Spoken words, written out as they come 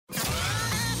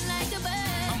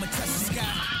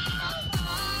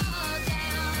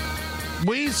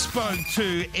We spoke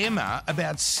to Emma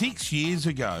about 6 years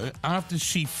ago after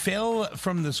she fell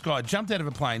from the sky, jumped out of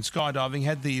a plane, skydiving,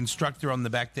 had the instructor on the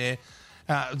back there.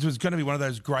 It was going to be one of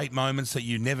those great moments that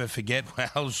you never forget.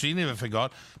 Well, she never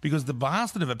forgot because the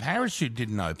bastard of a parachute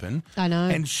didn't open. I know.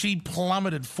 And she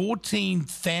plummeted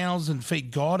 14,000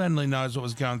 feet. God only knows what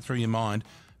was going through your mind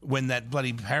when that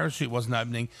bloody parachute wasn't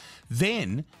opening.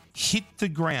 Then hit the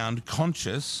ground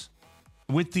conscious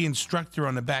with the instructor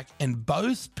on the back, and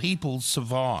both people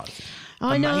survived.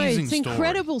 I know, Amazing it's an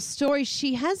incredible story.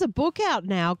 She has a book out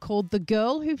now called The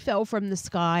Girl Who Fell from the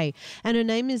Sky, and her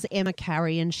name is Emma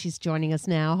Carey, and she's joining us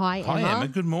now. Hi, Emma. Hi, Emma.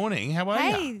 Good morning. How are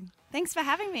you? Hey, thanks for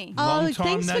having me. Long time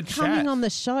thanks no for coming chat. on the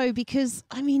show because,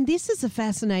 I mean, this is a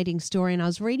fascinating story, and I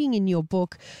was reading in your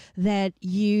book that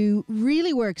you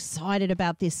really were excited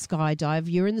about this skydive.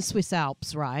 You're in the Swiss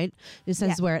Alps, right? This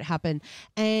is where it happened.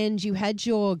 And you had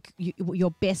your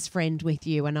best friend with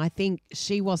you, and I think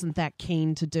she wasn't that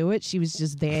keen to do it. She was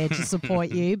just there to support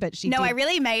you, but she No, did. I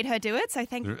really made her do it, so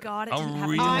thank God it didn't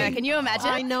happen to really? her. Can you imagine?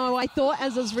 I know. I thought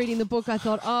as I was reading the book, I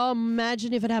thought, oh,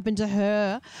 imagine if it happened to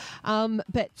her.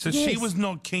 But So yes. she was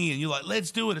not keen. You're like,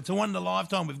 let's do it. It's a one in a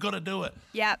lifetime. We've got to do it.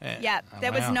 Yep. Oh,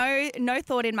 There was wow. no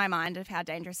thought in my mind of how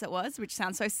dangerous it was, which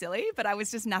sounds so silly, but I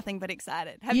was just nothing but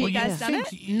excited. Have you guys done it?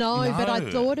 No, but I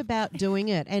thought about doing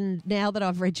it, and now that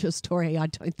I've read your story, I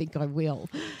don't think I will.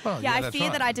 Well, Yeah, I that's fear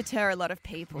right. that I deter a lot of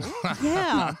people.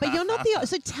 Yeah, but you're not the.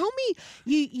 So tell me,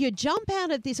 you jump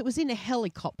out of this. It was in a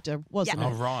helicopter, wasn't Yeah.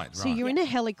 it? Oh, right. So you're in a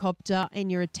helicopter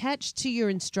and you're attached to your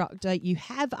instructor. You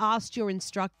have asked your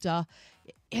instructor,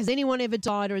 has anyone ever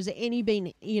died, or has there any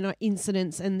been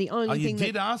incidents? And the only Oh, you thing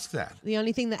did ask that. the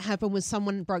only thing that happened was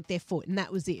someone broke their foot, and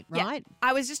that was it, Yeah. right?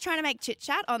 I was just trying to make chit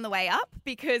chat on the way up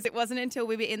because it wasn't until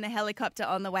we were in the helicopter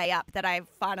on the way up that I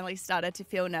finally started to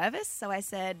feel nervous. So I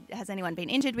said, has anyone been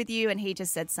injured with you? And he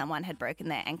just said someone had broken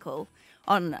their ankle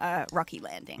on a rocky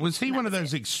landing. Was he And one that of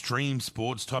was those extreme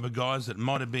sports type of guys that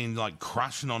might have been like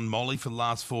crushing on Molly for the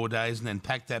last 4 days and then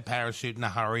packed that parachute in a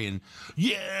hurry and,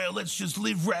 yeah, let's just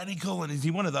live radical? And is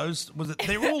he one of those? Was it?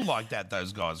 They're all like that,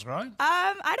 those guys, right?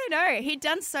 I don't know. He'd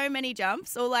done so many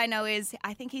jumps. All I know is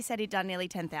I think he said he'd done nearly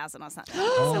 10,000 or something.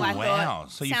 Oh, so I wow.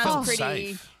 thought, So you sounds felt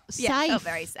pretty, safe. Yeah, Safe. felt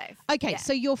very safe. Okay, Yeah.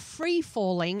 so you're free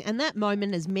falling, and that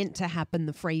moment is meant to happen,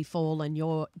 the free fall, and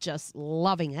you're just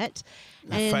loving it.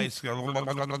 The And- face,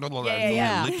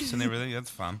 yeah. lips and everything. That's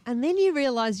fun. And then you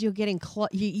realise you're getting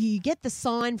you get the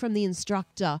sign from the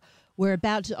instructor, we're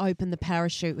about to open the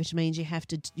parachute, which means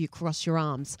you cross your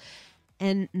arms,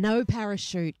 and no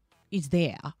parachute is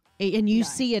there. And you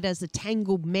see it as a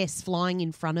tangled mess flying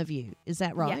in front of you. Is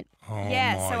that right? Oh,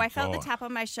 Yeah, so my I felt the God. tap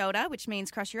on my shoulder, which means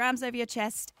cross your arms over your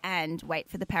chest and wait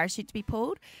for the parachute to be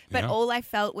pulled. But Yeah. all I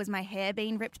felt was my hair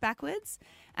being ripped backwards.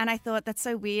 And I thought, that's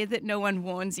so weird that no one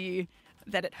warns you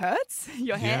that it hurts,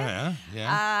 your hair.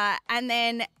 Yeah. And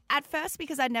then at first,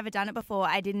 because I'd never done it before,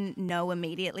 I didn't know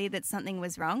immediately that something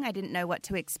was wrong. I didn't know what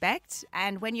to expect.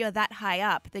 And when you're that high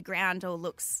up, the ground all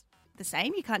looks the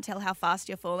same. You can't tell how fast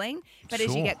you're falling. But as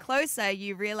you Sure. get closer,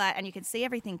 you realize, and you can see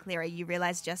everything clearer, you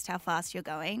realize just how fast you're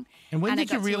going. And when I did you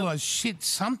got to a- realise, shit,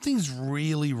 something's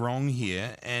really wrong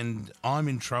here and I'm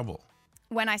in trouble?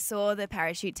 When I saw the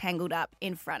parachute tangled up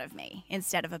in front of me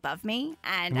instead of above me,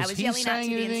 and I Was was he yelling out to saying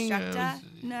the anything? instructor.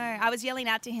 No, I was yelling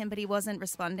out to him, but he wasn't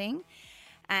responding.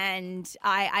 And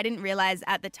I didn't realize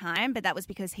at the time, but that was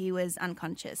because he was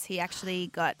unconscious. He actually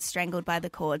got strangled by the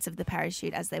cords of the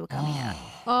parachute as they were coming out.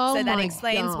 Oh, So that my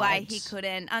explains why God. he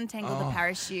couldn't untangle the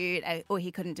parachute or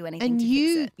he couldn't do anything And to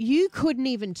you fix it. you couldn't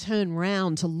even turn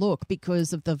round to look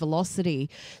because of the velocity.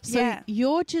 So Yeah.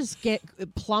 you're just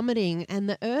plummeting, and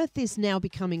the earth is now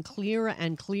becoming clearer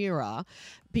and clearer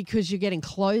because you're getting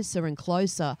closer and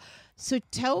closer. So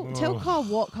tell Carl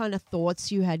what kind of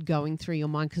thoughts you had going through your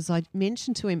mind, because I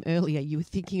mentioned to him earlier you were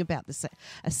thinking about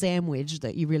a sandwich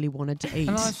that you really wanted to eat.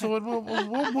 And I thought, well,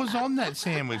 what was on that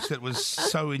sandwich that was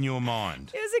so in your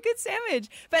mind? It was a good sandwich.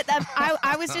 But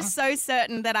I was just so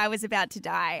certain that I was about to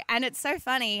die. And it's so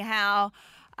funny how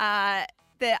I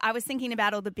was thinking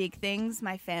about all the big things,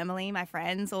 my family, my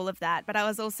friends, all of that. But I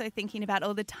was also thinking about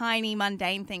all the tiny,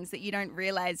 mundane things that you don't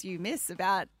realize you're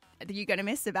going to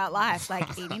miss about life,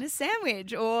 like eating a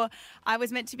sandwich. Or I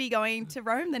was meant to be going to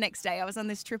Rome the next day. I was on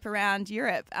this trip around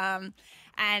Europe.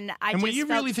 And were just you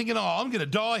felt- really thinking, I'm going to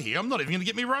die here. I'm not even going to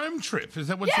get me Rome trip. Is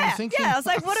that what you were thinking? Yeah, I was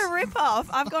like, what a rip-off.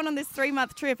 I've gone on this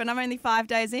 3-month trip and I'm only 5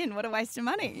 days in. What a waste of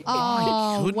money.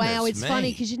 Oh, goodness wow. It's me.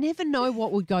 funny because you never know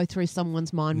what would go through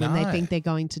someone's mind when they No. think they're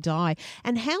going to die.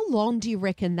 And how long do you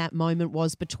reckon that moment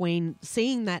was between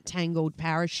seeing that tangled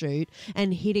parachute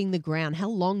and hitting the ground? How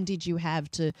long did you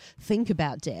have to think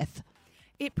about death?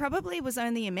 It probably was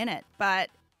only a minute, but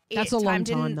That's a long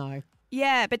time, though.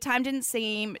 Yeah, but time didn't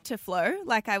seem to flow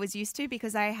like I was used to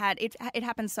because I had it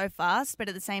happened so fast, but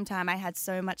at the same time I had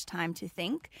so much time to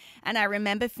think. And I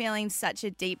remember feeling such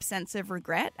a deep sense of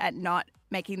regret at not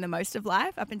making the most of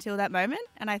life up until that moment.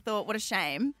 And I thought, what a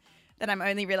shame that I'm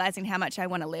only realizing how much I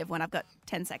want to live when I've got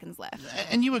 10 seconds left.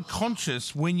 And you were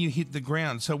conscious when you hit the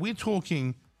ground. So we're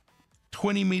talking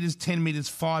 20 metres, 10 metres,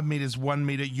 5 metres, 1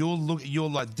 metre. You're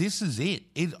like, this is it.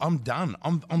 I'm done.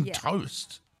 I'm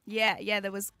toast. Yeah,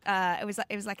 there was it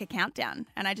was like a countdown,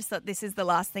 and I just thought, this is the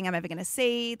last thing I'm ever going to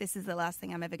see. This is the last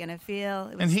thing I'm ever going to feel.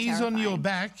 It was and he's terrifying. on your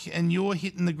back, and you're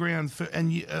hitting the ground,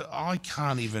 I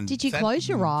can't even. Did you close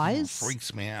your eyes?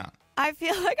 Freaks me out. I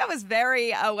feel like I was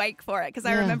very awake for it because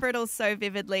I Yeah. remember it all so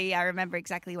vividly. I remember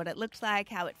exactly what it looked like,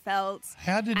 how it felt.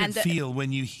 How did it feel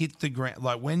when you hit the ground?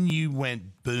 Like when you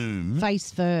went boom.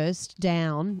 Face first,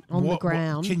 down on the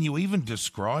ground. Can you even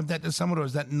describe that to someone, or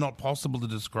is that not possible to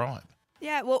describe?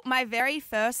 Yeah, well, my very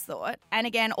first thought, and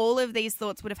again, all of these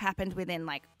thoughts would have happened within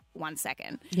like 1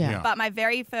 second. Yeah. But my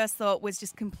very first thought was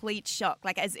just complete shock,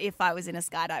 like as if I was in a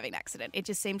skydiving accident. It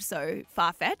just seemed so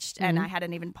far-fetched and I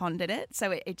hadn't even pondered it.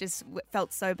 So it just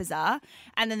felt so bizarre.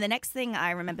 And then the next thing I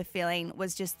remember feeling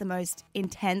was just the most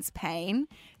intense pain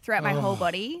throughout my whole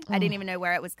body. I didn't even know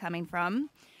where it was coming from.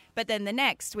 But then the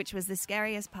next, which was the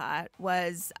scariest part,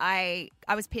 was I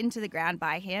was pinned to the ground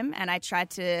by him, and I tried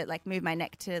to like move my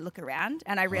neck to look around,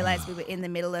 and I realized we were in the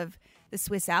middle of the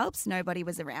Swiss Alps. Nobody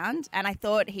was around, and I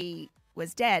thought he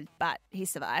was dead, but he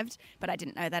survived. But I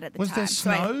didn't know that at the Was time. there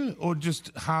So I- snow or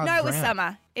just hard no, it was ground?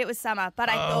 summer. It was summer. But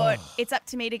I thought it's up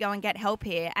to me to go and get help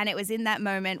here. And it was in that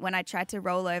moment when I tried to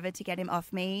roll over to get him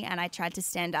off me and I tried to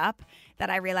stand up that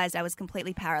I realized I was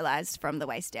completely paralyzed from the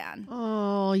waist down.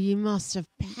 Oh, you must have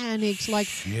panicked. Like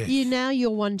you're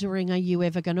wondering, are you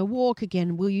ever going to walk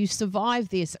again? Will you survive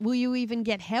this? Will you even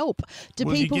get help? Do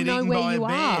Will you people get know eaten where by you a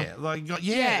are? bear? Like,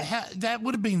 Yeah. that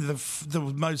would have been the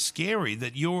most scary,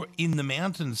 that you're in the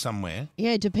mountains somewhere.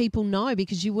 Yeah, do people know?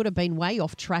 Because you would have been way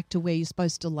off track to where you're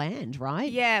supposed to land, right?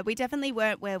 Yeah, we definitely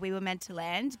weren't where we were meant to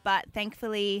land, but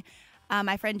thankfully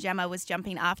my friend Gemma was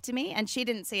jumping after me and she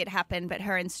didn't see it happen, but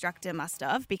her instructor must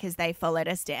have because they followed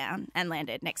us down and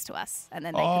landed next to us and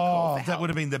then they could call for That help. would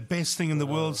have been the best thing in the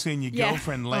world, seeing your Yeah.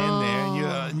 girlfriend land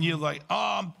there, and you're like,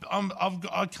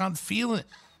 I can't feel it.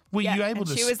 Were Yeah, you able and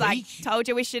to she speak? was like, told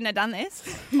you we shouldn't have done this.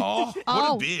 What a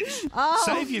bitch.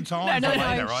 Save your time for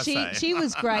later, I say. She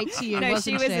was great to you, No,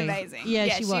 wasn't she she? was amazing.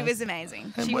 Yeah, she was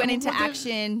amazing. And She what- went into what the-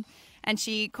 action and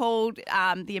she called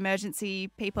the emergency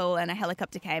people and a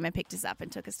helicopter came and picked us up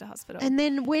and took us to hospital. And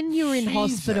then when you were in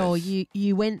hospital, Jesus.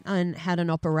 you went and had an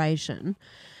operation,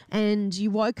 and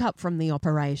you woke up from the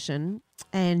operation,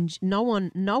 and no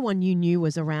one you knew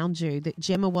was around you. That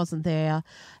Gemma wasn't there.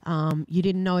 You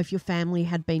didn't know if your family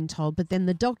had been told. But then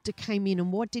the doctor came in,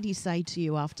 and what did he say to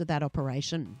you after that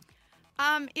operation?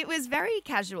 It was very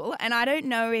casual, and I don't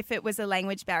know if it was a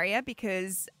language barrier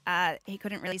because he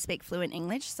couldn't really speak fluent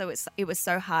English, so it was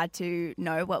so hard to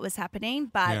know what was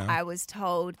happening. But Yeah. I was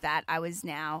told that I was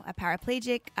now a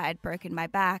paraplegic. I had broken my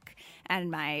back and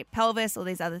my pelvis, all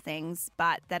these other things,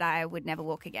 but that I would never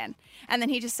walk again. And then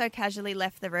he just so casually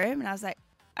left the room, and I was like,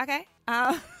 okay.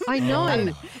 I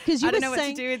know, because you I don't were know what to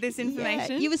saying, do with this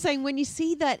information. Yeah, you were saying when you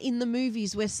see that in the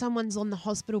movies where someone's on the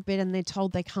hospital bed and they're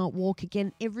told they can't walk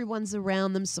again, everyone's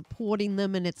around them supporting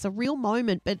them, and it's a real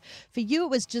moment. But for you, it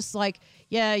was just like,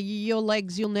 yeah, your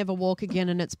legs, you'll never walk again,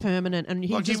 and it's permanent. And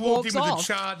he Like just he walked walks in with off. a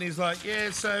chart and he's like,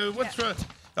 yeah, so what's wrong?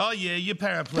 Oh, yeah, you're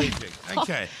paraplegic.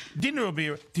 Okay. Dinner will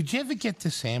be... Did you ever get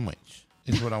the sandwich,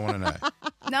 is what I want to know.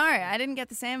 No, I didn't get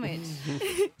the sandwich.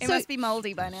 It So- must be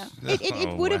moldy by now.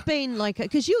 It would have been like,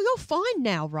 because you're fine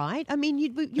now, right? I mean,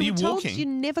 you you were told walking? you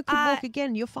never could walk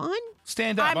again. You're fine?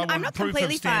 Stand up. I'm- I want I'm not proof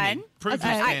completely of standing. fine. Proof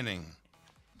Okay. of standing.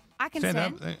 I can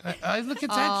Stand stand. up. Look,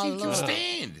 it's actually you can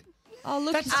stand. Oh,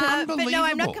 look, That's you said- But no, I'm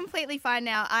Unbelievable. not completely fine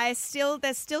now. There's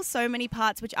still so many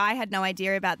parts which I had no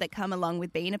idea about that come along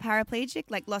with being a paraplegic,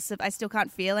 like I still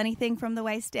can't feel anything from the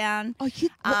waist down. Oh, you,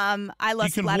 I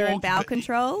lost can bladder and walk, bowel but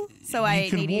control, so I You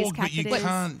can need to use walk, but you catheters.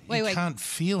 can't. Wait, You wait. can't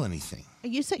feel anything.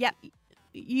 you said Yep.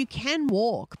 you can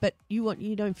walk, but you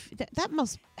don't. That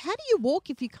must. How do you walk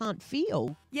if you can't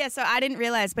feel? Yeah, so I didn't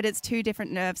realize, but it's two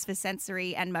different nerves for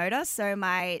sensory and motor. So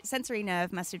my sensory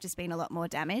nerve must have just been a lot more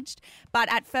damaged.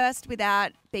 But at first,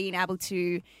 without being able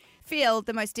to feel,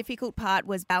 the most difficult part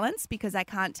was balance because I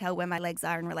can't tell where my legs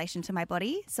are in relation to my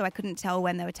body. So I couldn't tell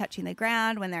when they were touching the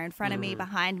ground, when they're in front of me,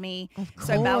 behind me. Of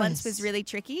So balance course. was really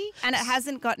tricky. And it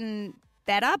hasn't gotten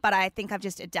better, but I think I've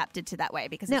just adapted to that way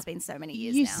because Now, it's been so many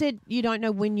years You now. said you don't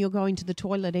know when you're going to the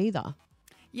toilet either.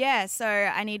 Yeah, so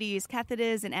I need to use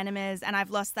catheters and enemas, and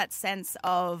I've lost that sense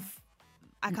of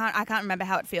I can't remember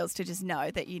how it feels to just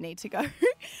know that you need to go.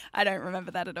 I don't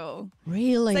remember that at all.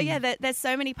 Really? So yeah, there's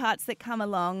so many parts that come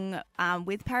along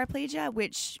with paraplegia,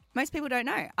 which most people don't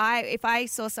know. If I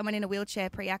saw someone in a wheelchair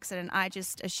pre-accident, I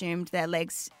just assumed their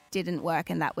legs didn't work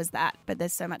and that was that. But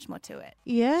there's so much more to it.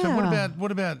 Yeah. So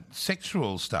what about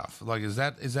sexual stuff? Like, is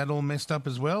that all messed up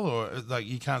as well, or like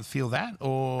you can't feel that,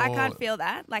 or I can't feel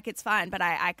that. Like it's fine, but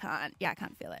I can't. Yeah, I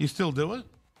can't feel it. You still do it,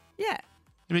 Yeah.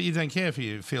 but you don't care if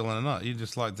you feel it or not. You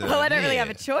just like the. Well, I don't really have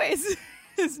a choice.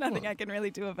 There's nothing I can really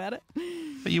do about it.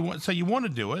 But you want to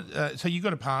do it. So you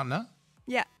got a partner.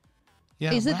 Yeah.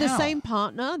 Yeah. Is it the wow. same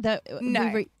partner that?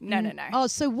 No. No. Oh,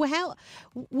 so how?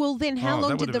 Well, then, how Oh,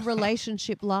 long that did the would've-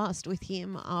 relationship last with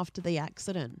him after the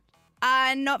accident?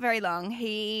 Not very long.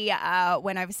 He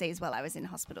went overseas while I was in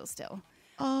hospital still.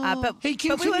 Oh, But He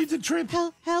but we were continued the trip.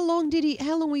 how long did he?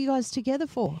 How long were you guys together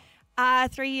for?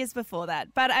 3 years before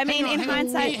that. But I mean, in Hang on,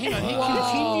 hindsight, hang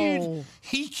on. Whoa.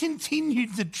 He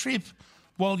continued the trip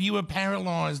while you were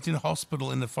paralysed in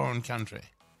hospital in a foreign country.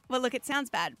 well, look, it sounds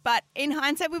bad, but in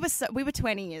hindsight, we were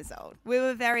 20 years old. We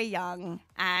were very young,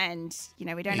 and we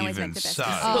don't always Even make the best so.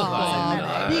 decisions.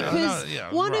 Oh, because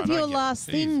yeah, one right, of I your get it. last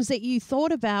Jeez. things that you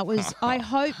thought about was, I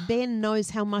hope Ben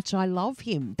knows how much I love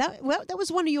him. That was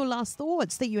one of your last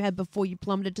thoughts that you had before you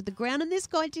plummeted to the ground, and this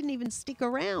guy didn't even stick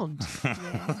around.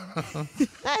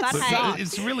 That's But Look, hey.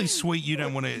 it's really sweet. You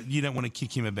don't want to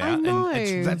kick him about, know.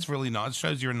 and that's really nice.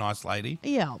 Shows you're a nice lady.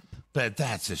 Yeah. But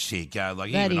that's a shit go.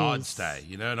 Like That even I'd is. stay,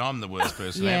 and I'm the worst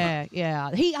person ever. Yeah.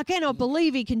 I cannot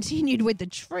believe he continued with the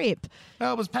trip.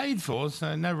 Well, it was paid for,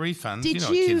 so no refunds. Did you know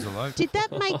what kids are like. Did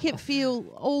that make it feel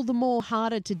all the more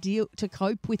harder to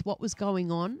cope with what was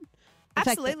going on? The fact that-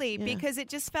 Absolutely, yeah. because it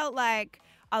just felt like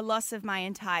a loss of my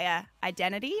entire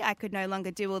identity. I could no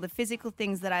longer do all the physical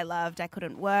things that I loved. I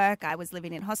couldn't work. I was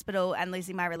living in hospital and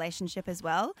losing my relationship as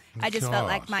well. I just felt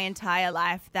like Gosh. my entire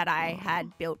life that I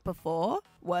had built before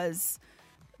was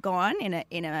gone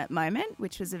in a moment,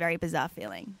 which was a very bizarre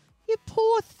feeling. You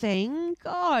poor thing.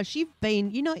 Gosh, you've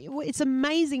been, it's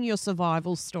amazing your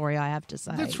survival story, I have to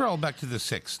say. Let's roll back to the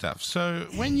sex stuff. So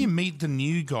when you meet the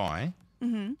new guy,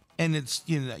 and it's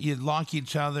you like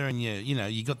each other, and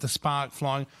you got the spark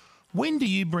flying. When do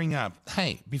you bring up,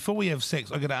 hey, before we have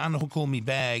sex, I got to unhook all my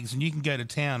bags, and you can go to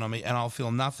town on me, and I'll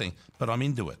feel nothing, but I'm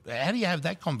into it. How do you have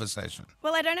that conversation?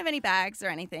 Well, I don't have any bags or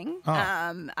anything.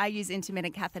 Oh. I use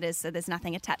intermittent catheters, so there's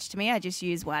nothing attached to me. I just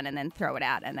use one and then throw it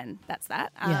out, and then that's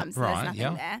that. Yeah. So Right, there's nothing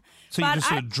yeah. there. So you But just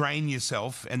sort I- of drain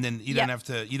yourself, and then you Yep. don't have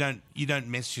to. You don't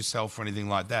mess yourself or anything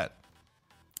like that.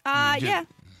 You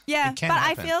Yeah. it can But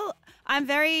happen. I feel I'm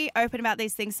very open about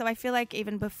these things. So I feel like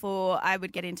even before I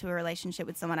would get into a relationship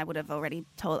with someone, I would have already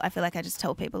told. I feel like I just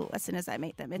tell people as soon as I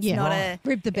meet them. It's Yeah. not Right. a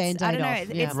Rip the it's- Band-Aid I don't know.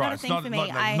 off, yeah. It's not a it's thing not for me.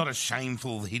 not a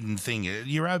shameful hidden thing.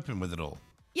 You're open with it all.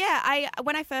 Yeah,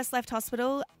 when I first left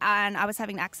hospital and I was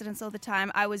having accidents all the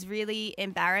time, I was really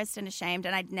embarrassed and ashamed,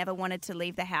 and I'd never wanted to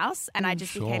leave the house, and I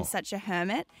just became Sure. such a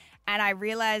hermit. And I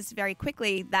realized very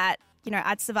quickly that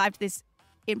I'd survived this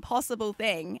impossible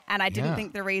thing, and I didn't Yeah.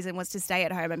 think the reason was to stay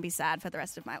at home and be sad for the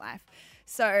rest of my life.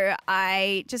 So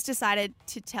I just decided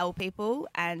to tell people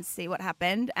and see what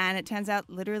happened, and it turns out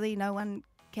literally no one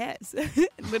cares.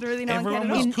 Literally no Everyone one cared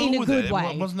at all. was cool In a with good it.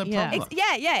 way. It wasn't a Yeah. problem.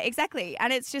 Yeah, exactly.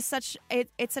 And it's just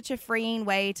it's such a freeing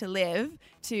way to live,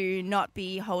 to not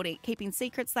be keeping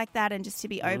secrets like that, and just to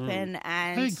be open.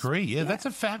 And I agree. Yeah, that's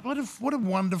a fact. What a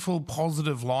wonderful,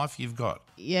 positive life you've got.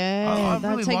 Yeah, I that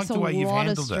really takes like the a way you've lot of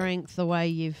handled it. strength, the way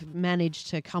you've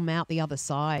managed to come out the other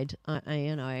side. I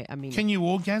mean, Can you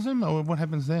orgasm, or what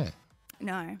happens there?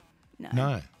 no.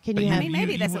 No. Can But you I have- mean,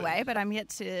 maybe there's a were- way, but I'm yet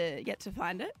to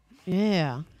find it.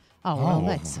 yeah. Oh, well, Oh.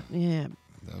 that's, yeah.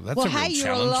 That's Well, a real hey, you're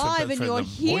challenge for- alive and for you're the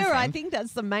here. I boyfriend. think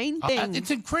that's the main thing.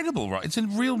 It's incredible, right? It's a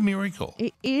real miracle.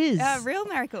 It is. Real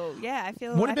miracle. Yeah, I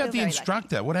feel. What I about feel the very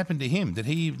instructor? What happened to him? Did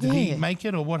he Yeah. make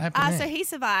it, or what happened So there? he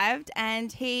survived,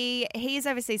 and he's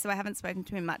overseas, so I haven't spoken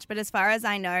to him much. But as far as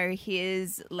I know,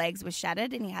 his legs were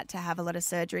shattered, and he had to have a lot of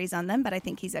surgeries on them. But I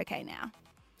think he's okay now.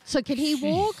 So can he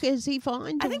walk? Is he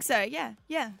fine? I think so. Yeah.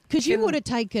 Because you would have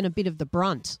taken a bit of the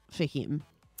brunt for him.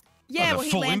 Yeah, the well,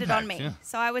 he full landed on impact, me, yeah.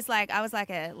 so I was like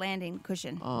a landing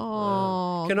cushion.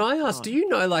 Oh. Can I ask, do you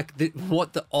know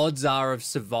what the odds are of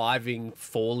surviving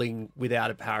falling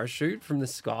without a parachute from the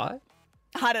sky?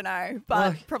 I don't know,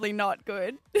 but Like- probably not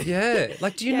good. Yeah.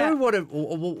 Like, do you Yeah. know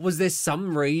was there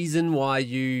some reason why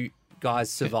you guys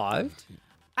survived?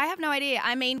 I have no idea.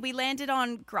 I mean, we landed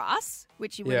on grass,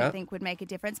 which you wouldn't Yeah. think would make a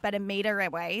difference, but a meter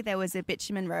away there was a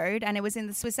bitumen road, and it was in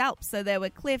the Swiss Alps. So there were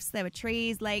cliffs, there were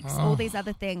trees, lakes, all these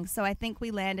other things. So I think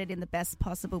we landed in the best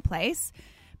possible place.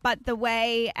 But the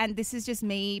way, and this is just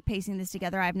me piecing this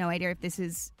together, I have no idea if this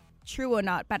is true or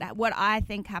not, but what I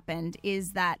think happened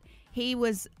is that he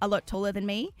was a lot taller than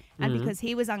me, and because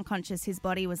he was unconscious, his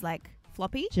body was like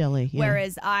floppy. Jelly, yeah.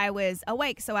 Whereas I was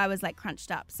awake, so I was like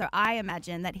crunched up. So I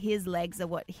imagine that his legs are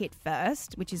what hit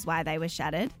first, which is why they were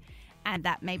shattered, and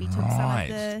that maybe took some of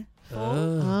the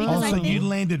fall. Because I So think- you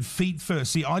landed feet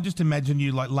first. See, I just imagine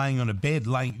you like laying on a bed,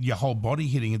 laying your whole body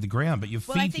hitting at the ground, but your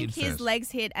Well, I feet think hit his first.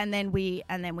 legs hit, and then we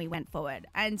went forward.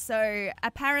 And so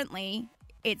apparently,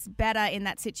 it's better in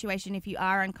that situation if you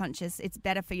are unconscious. It's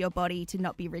better for your body to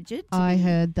not be rigid. I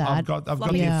heard that. I've got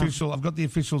the Yeah.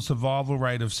 official survival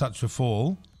rate of such a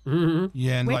fall. Mm-hmm.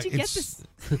 Yeah, and Where'd like you get it's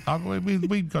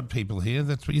we've got people here.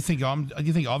 That's what you think.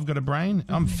 You think I've got a brain?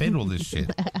 I'm fed all this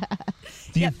shit.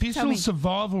 The Yep, tell official me.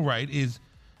 survival rate is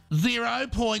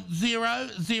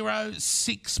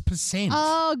 0.006%.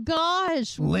 Oh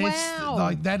gosh! Wow!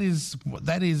 Like that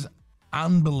is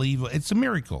unbelievable. It's a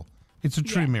miracle. It's a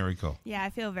true miracle. Yeah, I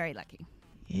feel very lucky.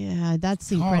 Yeah,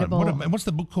 that's God, incredible. what's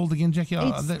the book called again, Jackie?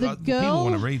 It's the people girl-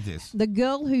 want to read this. The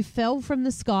Girl Who Fell from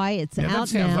the Sky. It's Yeah, out that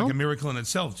sounds now. like a miracle in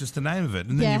itself, just the name of it.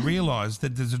 And then Yeah. you realise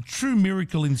that there's a true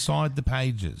miracle inside the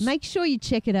pages. Make sure you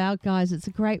check it out, guys. It's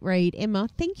a great read. Emma,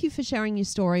 thank you for sharing your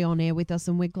story on air with us,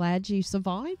 and we're glad you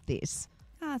survived this.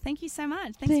 Oh, thank you so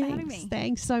much. Thanks for having me.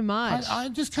 Thanks so much. I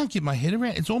just can't get my head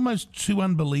around. It's almost too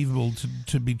unbelievable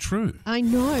to be true. I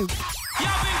know.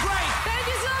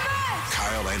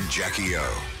 Kyle and Jackie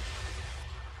O.